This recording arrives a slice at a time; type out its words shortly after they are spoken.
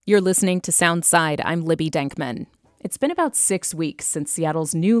You're listening to Soundside. I'm Libby Denkman. It's been about 6 weeks since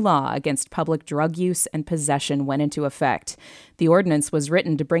Seattle's new law against public drug use and possession went into effect. The ordinance was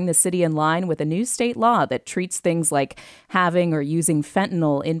written to bring the city in line with a new state law that treats things like having or using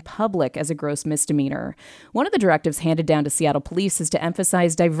fentanyl in public as a gross misdemeanor. One of the directives handed down to Seattle police is to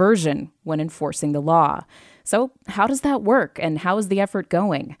emphasize diversion when enforcing the law. So how does that work, and how is the effort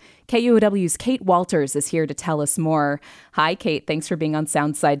going? KUOW's Kate Walters is here to tell us more. Hi, Kate. Thanks for being on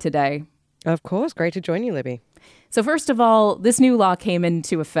Soundside today. Of course. Great to join you, Libby. So first of all, this new law came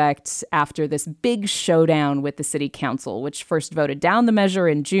into effect after this big showdown with the city council, which first voted down the measure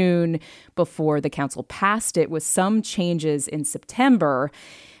in June before the council passed it with some changes in September.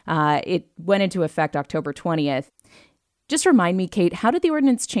 It went into effect October 20th. Just remind me, Kate, how did the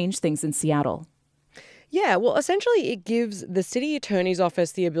ordinance change things in Seattle? Yeah, well, essentially it gives the city attorney's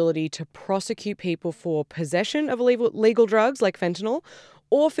office the ability to prosecute people for possession of legal drugs like fentanyl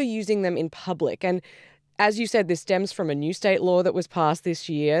or for using them in public. And as you said, this stems from a new state law that was passed this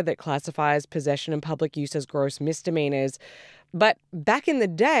year that classifies possession and public use as gross misdemeanors. But back in the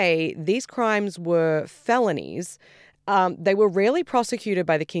day, these crimes were felonies. They were rarely prosecuted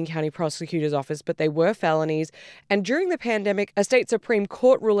by the King County Prosecutor's Office, but they were felonies. And during the pandemic, a state Supreme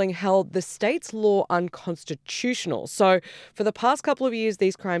Court ruling held the state's law unconstitutional. So for the past couple of years,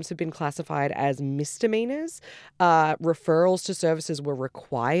 these crimes have been classified as misdemeanors. Referrals to services were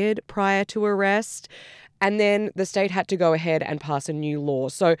required prior to arrest. And then the state had to go ahead and pass a new law.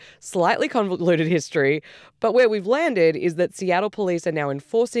 So slightly convoluted history. But where we've landed is that Seattle police are now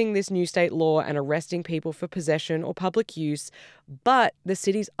enforcing this new state law and arresting people for possession or public use. But the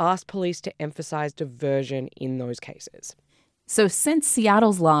city's asked police to emphasize diversion in those cases. So since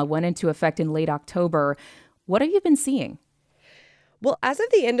Seattle's law went into effect in late October, what have you been seeing? Well, as of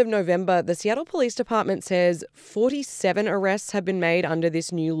the end of November, the Seattle Police Department says 47 arrests have been made under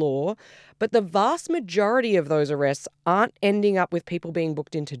this new law, but the vast majority of those arrests aren't ending up with people being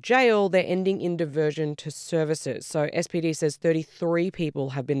booked into jail. They're ending in diversion to services. So SPD says 33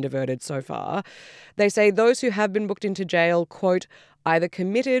 people have been diverted so far. They say those who have been booked into jail, quote, either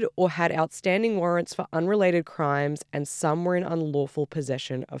committed or had outstanding warrants for unrelated crimes, and some were in unlawful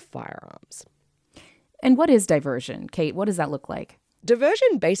possession of firearms. And what is diversion? Kate, what does that look like?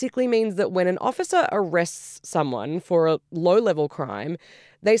 Diversion basically means that when an officer arrests someone for a low-level crime,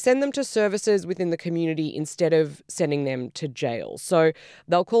 they send them to services within the community instead of sending them to jail. So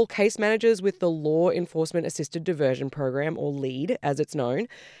they'll call case managers with the Law Enforcement Assisted Diversion Program, or LEAD as it's known.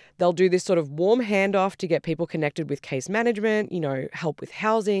 They'll do this sort of warm handoff to get people connected with case management, help with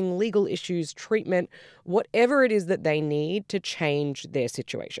housing, legal issues, treatment, whatever it is that they need to change their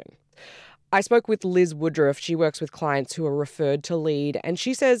situation. I spoke with Liz Woodruff. She works with clients who are referred to LEAD, and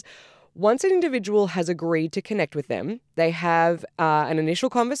she says once an individual has agreed to connect with them, they have an initial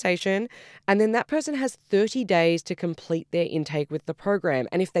conversation, and then that person has 30 days to complete their intake with the program.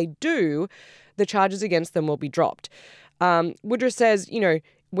 And if they do, the charges against them will be dropped. Woodruff says,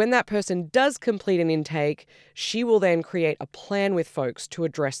 when that person does complete an intake, she will then create a plan with folks to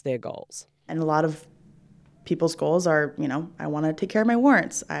address their goals. And a lot of people's goals are, I want to take care of my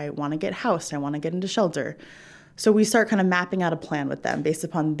warrants. I want to get housed. I want to get into shelter. So we start kind of mapping out a plan with them based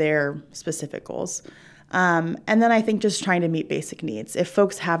upon their specific goals. And then I think just trying to meet basic needs. If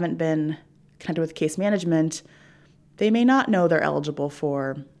folks haven't been connected with case management, they may not know they're eligible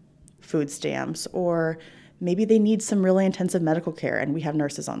for food stamps, or maybe they need some really intensive medical care and we have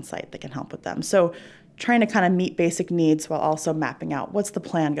nurses on site that can help with them. So trying to kind of meet basic needs while also mapping out what's the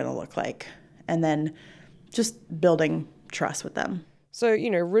plan going to look like, and then just building trust with them. So,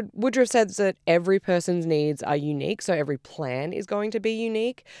 Woodruff says that every person's needs are unique, so every plan is going to be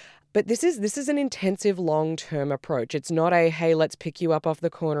unique. But this is an intensive, long-term approach. It's not a, hey, let's pick you up off the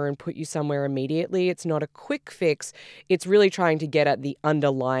corner and put you somewhere immediately. It's not a quick fix. It's really trying to get at the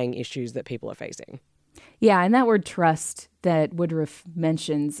underlying issues that people are facing. Yeah, and that word trust that Woodruff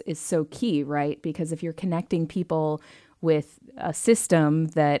mentions is so key, right? Because if you're connecting people with a system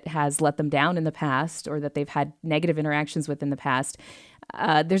that has let them down in the past, or that they've had negative interactions with in the past,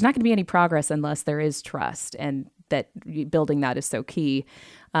 there's not going to be any progress unless there is trust, and that building that is so key.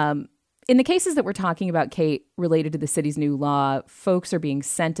 In the cases that we're talking about, Kate, related to the city's new law, folks are being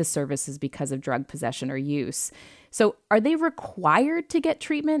sent to services because of drug possession or use. So are they required to get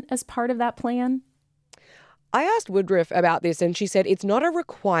treatment as part of that plan? I asked Woodruff about this, and she said it's not a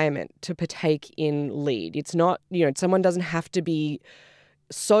requirement to partake in LEAD. It's not, someone doesn't have to be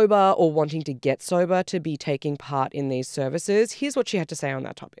sober or wanting to get sober to be taking part in these services. Here's what she had to say on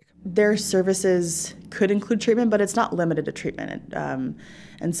that topic. Their services could include treatment, but it's not limited to treatment.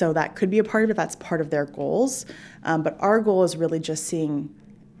 And so that could be a part of it. That's part of their goals. But our goal is really just seeing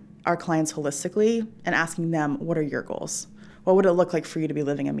our clients holistically and asking them, what are your goals? What would it look like for you to be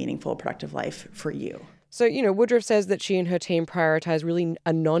living a meaningful, productive life for you? So, Woodruff says that she and her team prioritize really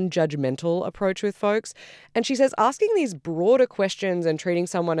a non-judgmental approach with folks. And she says asking these broader questions and treating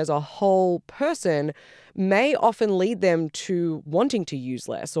someone as a whole person may often lead them to wanting to use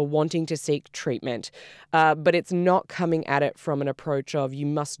less or wanting to seek treatment. But it's not coming at it from an approach of you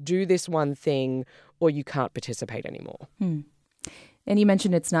must do this one thing or you can't participate anymore. And you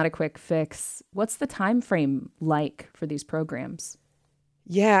mentioned it's not a quick fix. What's the time frame like for these programs?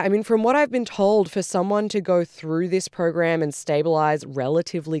 Yeah, I mean, from what I've been told, for someone to go through this program and stabilize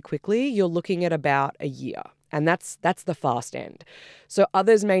relatively quickly, you're looking at about a year. And that's the fast end. So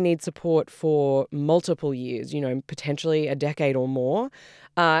others may need support for multiple years, potentially a decade or more.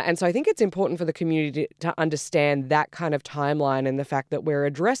 And so I think it's important for the community to understand that kind of timeline and the fact that we're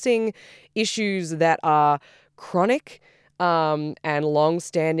addressing issues that are chronic and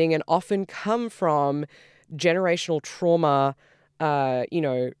long-standing and often come from generational trauma,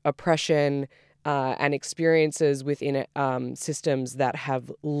 oppression, and experiences within systems that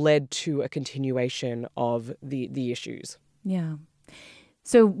have led to a continuation of the issues. Yeah.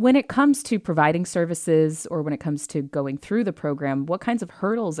 So when it comes to providing services or when it comes to going through the program, what kinds of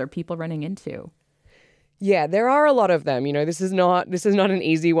hurdles are people running into? Yeah, there are a lot of them. This is not an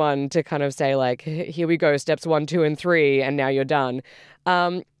easy one to kind of say like, here we go, steps 1, 2, and 3, and now you're done.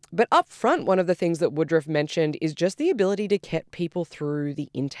 But up front, one of the things that Woodruff mentioned is just the ability to get people through the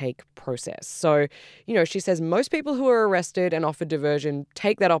intake process. So, she says most people who are arrested and offered diversion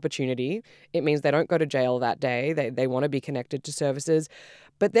take that opportunity. It means they don't go to jail that day. They want to be connected to services.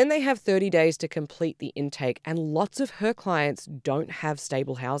 But then they have 30 days to complete the intake, and lots of her clients don't have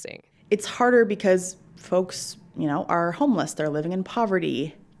stable housing. It's harder because folks, are homeless. They're living in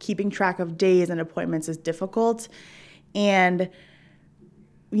poverty. Keeping track of days and appointments is difficult. And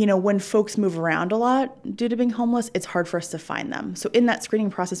when folks move around a lot due to being homeless, it's hard for us to find them. So in that screening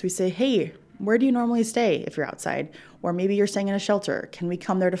process, we say, hey, where do you normally stay if you're outside? Or maybe you're staying in a shelter. Can we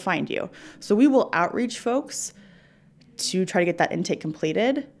come there to find you? So we will outreach folks to try to get that intake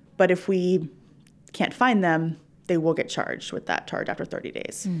completed. But if we can't find them, they will get charged with that charge after 30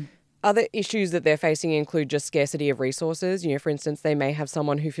 days. Other issues that they're facing include just scarcity of resources. For instance, they may have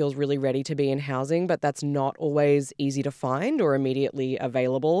someone who feels really ready to be in housing, but that's not always easy to find or immediately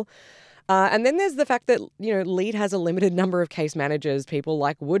available. And then there's the fact that, LEAD has a limited number of case managers, people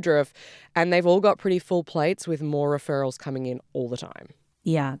like Woodruff, and they've all got pretty full plates with more referrals coming in all the time.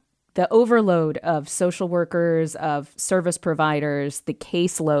 Yeah. The overload of social workers, of service providers, the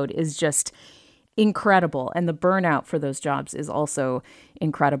caseload is just incredible. And the burnout for those jobs is also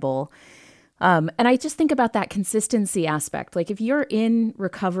incredible. And I just think about that consistency aspect. Like if you're in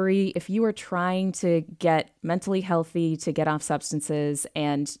recovery, if you are trying to get mentally healthy, to get off substances,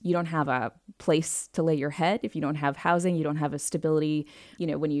 and you don't have a place to lay your head, if you don't have housing, you don't have a stability,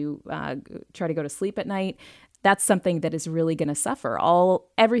 when you try to go to sleep at night, that's something that is really going to suffer.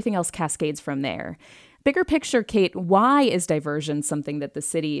 Everything else cascades from there. Bigger picture, Kate, why is diversion something that the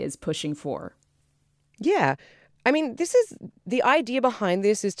city is pushing for? Yeah. I mean, the idea behind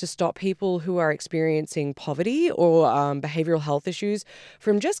this is to stop people who are experiencing poverty or behavioral health issues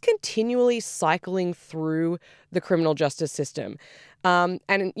from just continually cycling through the criminal justice system.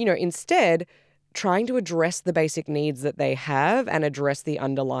 Instead, trying to address the basic needs that they have and address the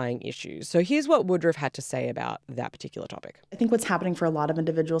underlying issues. So here's what Woodruff had to say about that particular topic. I think what's happening for a lot of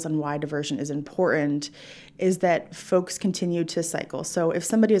individuals and why diversion is important is that folks continue to cycle. So if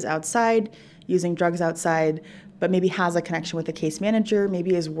somebody is outside, using drugs outside, but maybe has a connection with a case manager,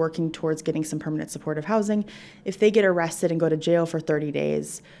 maybe is working towards getting some permanent supportive housing, if they get arrested and go to jail for 30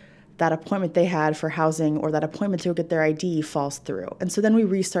 days, that appointment they had for housing or that appointment to go get their ID falls through. And so then we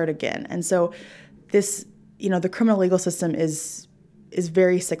restart again. And so this, the criminal legal system is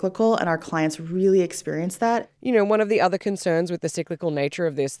very cyclical, and our clients really experience that. One of the other concerns with the cyclical nature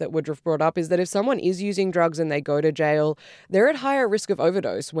of this that Woodruff brought up is that if someone is using drugs and they go to jail, they're at higher risk of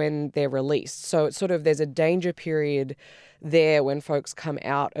overdose when they're released. So it's there's a danger period there when folks come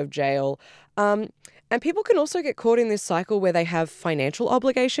out of jail. And people can also get caught in this cycle where they have financial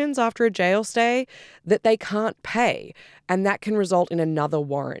obligations after a jail stay that they can't pay. And that can result in another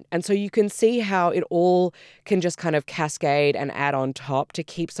warrant. And so you can see how it all can just kind of cascade and add on top to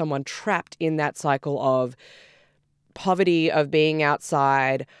keep someone trapped in that cycle of poverty, of being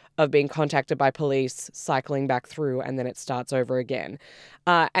outside, of being contacted by police, cycling back through, and then it starts over again.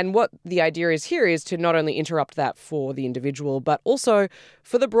 And what the idea is here is to not only interrupt that for the individual, but also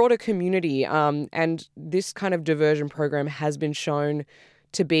for the broader community. And this kind of diversion program has been shown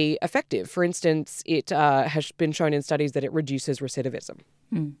to be effective. For instance, it has been shown in studies that it reduces recidivism.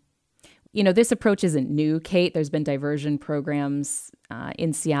 This approach isn't new, Kate. There's been diversion programs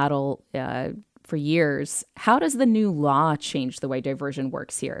in Seattle for years. How does the new law change the way diversion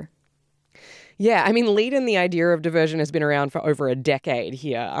works here? Yeah, I mean, lead in the idea of diversion has been around for over a decade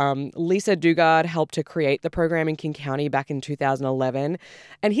here. Lisa Dugard helped to create the program in King County back in 2011.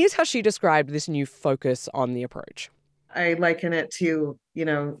 And here's how she described this new focus on the approach. I liken it to,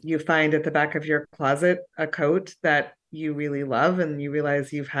 you find at the back of your closet a coat that you really love and you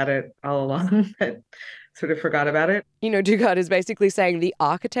realize you've had it all along, but sort of forgot about it. Dugard is basically saying the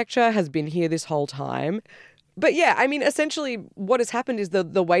architecture has been here this whole time. But yeah, I mean, essentially what has happened is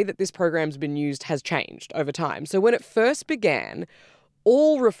the way that this program's been used has changed over time. So when it first began,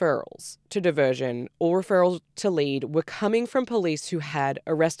 all referrals to diversion, all referrals to lead were coming from police who had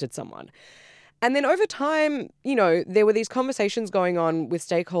arrested someone. And then over time, there were these conversations going on with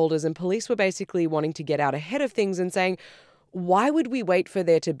stakeholders and police were basically wanting to get out ahead of things and saying, why would we wait for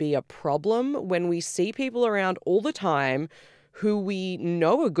there to be a problem when we see people around all the time who we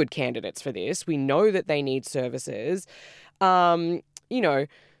know are good candidates for this? We know that they need services. So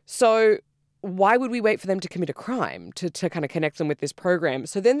why would we wait for them to commit a crime to kind of connect them with this program?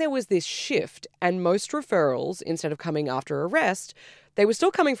 So then there was this shift, and most referrals, instead of coming after arrest, they were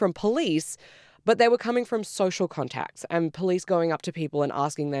still coming from police, but they were coming from social contacts and police going up to people and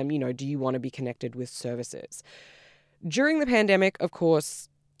asking them, do you want to be connected with services? During the pandemic, of course,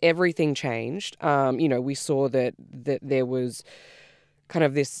 everything changed. We saw that there was kind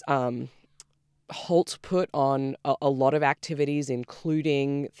of this halt put on a lot of activities,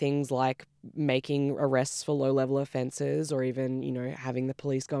 including things like making arrests for low-level offences or even, having the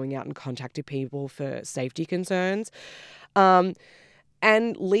police going out and contacting people for safety concerns.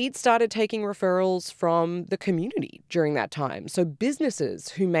 And Lead started taking referrals from the community during that time. So businesses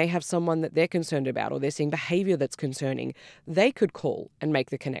who may have someone that they're concerned about or they're seeing behaviour that's concerning, they could call and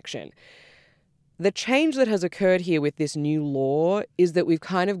make the connection. The change that has occurred here with this new law is that we've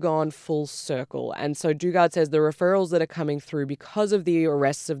kind of gone full circle. And so Dugard says the referrals that are coming through because of the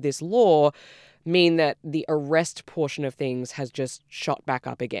arrests of this law mean that the arrest portion of things has just shot back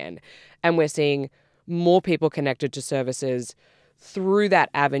up again. And we're seeing more people connected to services through that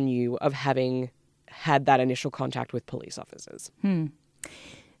avenue of having had that initial contact with police officers.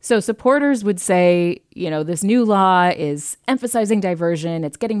 So supporters would say, this new law is emphasizing diversion.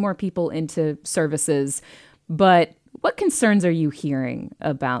 It's getting more people into services. But what concerns are you hearing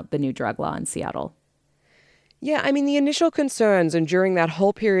about the new drug law in Seattle? Yeah, I mean, the initial concerns, and during that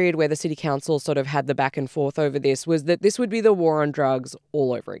whole period where the city council sort of had the back and forth over this, was that this would be the war on drugs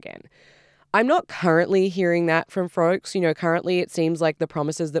all over again. I'm not currently hearing that from folks. Currently it seems like the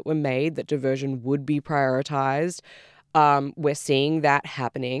promises that were made that diversion would be prioritized. We're seeing that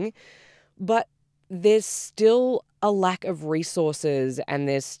happening. But there's still a lack of resources and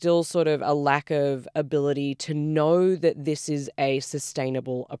there's still sort of a lack of ability to know that this is a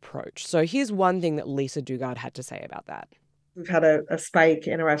sustainable approach. So here's one thing that Lisa Dugard had to say about that. We've had a spike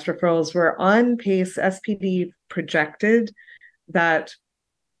in arrest referrals. We're on pace. SPD projected that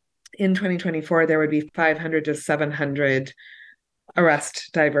in 2024, there would be 500 to 700 arrest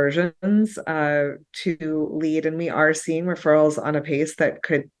diversions to Lead. And we are seeing referrals on a pace that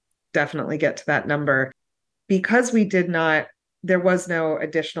could definitely get to that number. Because there was no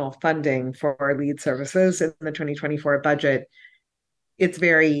additional funding for Lead services in the 2024 budget, it's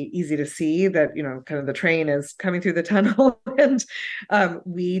very easy to see that, kind of the train is coming through the tunnel and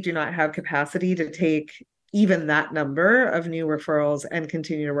we do not have capacity to take even that number of new referrals and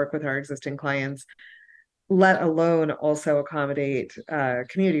continue to work with our existing clients, let alone also accommodate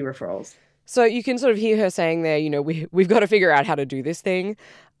community referrals. So you can sort of hear her saying there, we've got to figure out how to do this thing.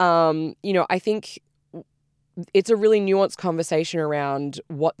 I think it's a really nuanced conversation around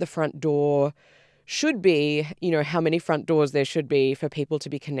what the front door should be, how many front doors there should be for people to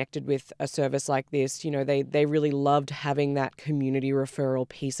be connected with a service like this. They really loved having that community referral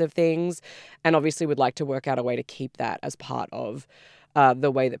piece of things and obviously would like to work out a way to keep that as part of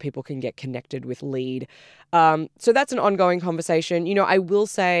the way that people can get connected with Lead. So that's an ongoing conversation. I will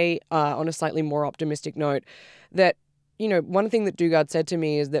say on a slightly more optimistic note that, one thing that Dugard said to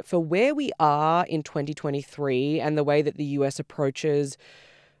me is that for where we are in 2023 and the way that the US approaches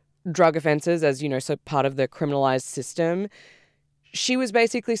drug offences as, so part of the criminalised system, she was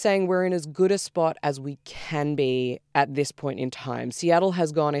basically saying we're in as good a spot as we can be at this point in time. Seattle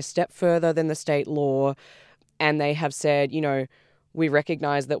has gone a step further than the state law, and they have said, we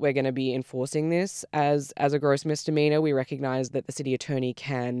recognise that we're going to be enforcing this as a gross misdemeanor. We recognise that the city attorney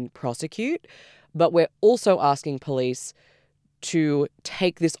can prosecute, but we're also asking police to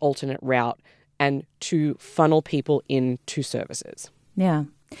take this alternate route and to funnel people into services. Yeah.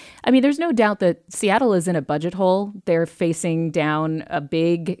 I mean, there's no doubt that Seattle is in a budget hole. They're facing down a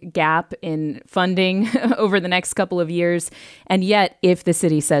big gap in funding over the next couple of years. And yet, if the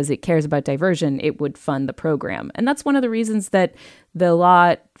city says it cares about diversion, it would fund the program. And that's one of the reasons that the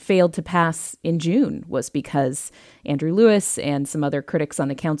law failed to pass in June, was because Andrew Lewis and some other critics on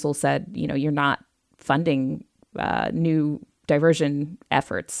the council said, you're not funding new diversion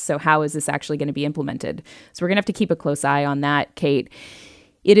efforts. So how is this actually going to be implemented? So we're going to have to keep a close eye on that, Kate.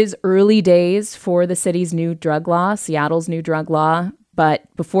 It is early days for the city's new drug law, Seattle's new drug law. But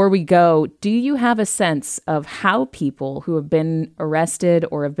before we go, do you have a sense of how people who have been arrested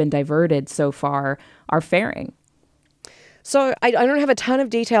or have been diverted so far are faring? So I don't have a ton of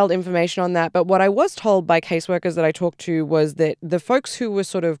detailed information on that, but what I was told by caseworkers that I talked to was that the folks who were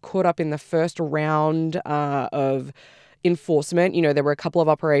sort of caught up in the first round of enforcement, there were a couple of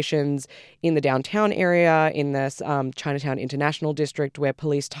operations in the downtown area, in this Chinatown International District, where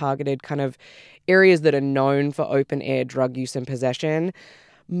police targeted kind of areas that are known for open air drug use and possession.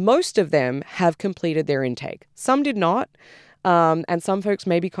 Most of them have completed their intake. Some did not. And some folks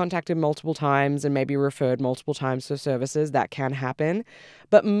may be contacted multiple times and maybe referred multiple times for services. That can happen.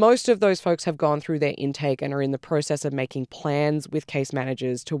 But most of those folks have gone through their intake and are in the process of making plans with case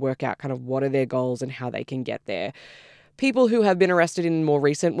managers to work out kind of what are their goals and how they can get there. People who have been arrested in more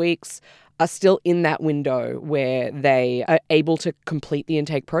recent weeks are still in that window where they are able to complete the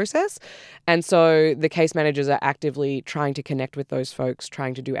intake process. And so the case managers are actively trying to connect with those folks,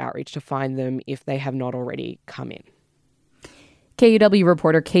 trying to do outreach to find them if they have not already come in. KUW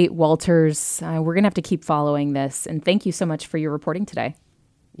reporter Kate Walters, we're going to have to keep following this. And thank you so much for your reporting today.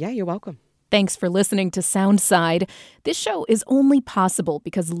 Yeah, you're welcome. Thanks for listening to Soundside. This show is only possible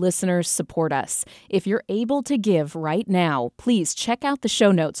because listeners support us. If you're able to give right now, please check out the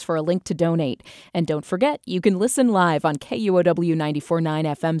show notes for a link to donate. And don't forget, you can listen live on KUOW 94.9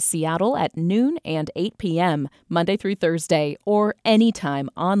 FM Seattle at noon and 8 p.m., Monday through Thursday, or anytime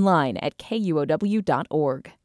online at KUOW.org.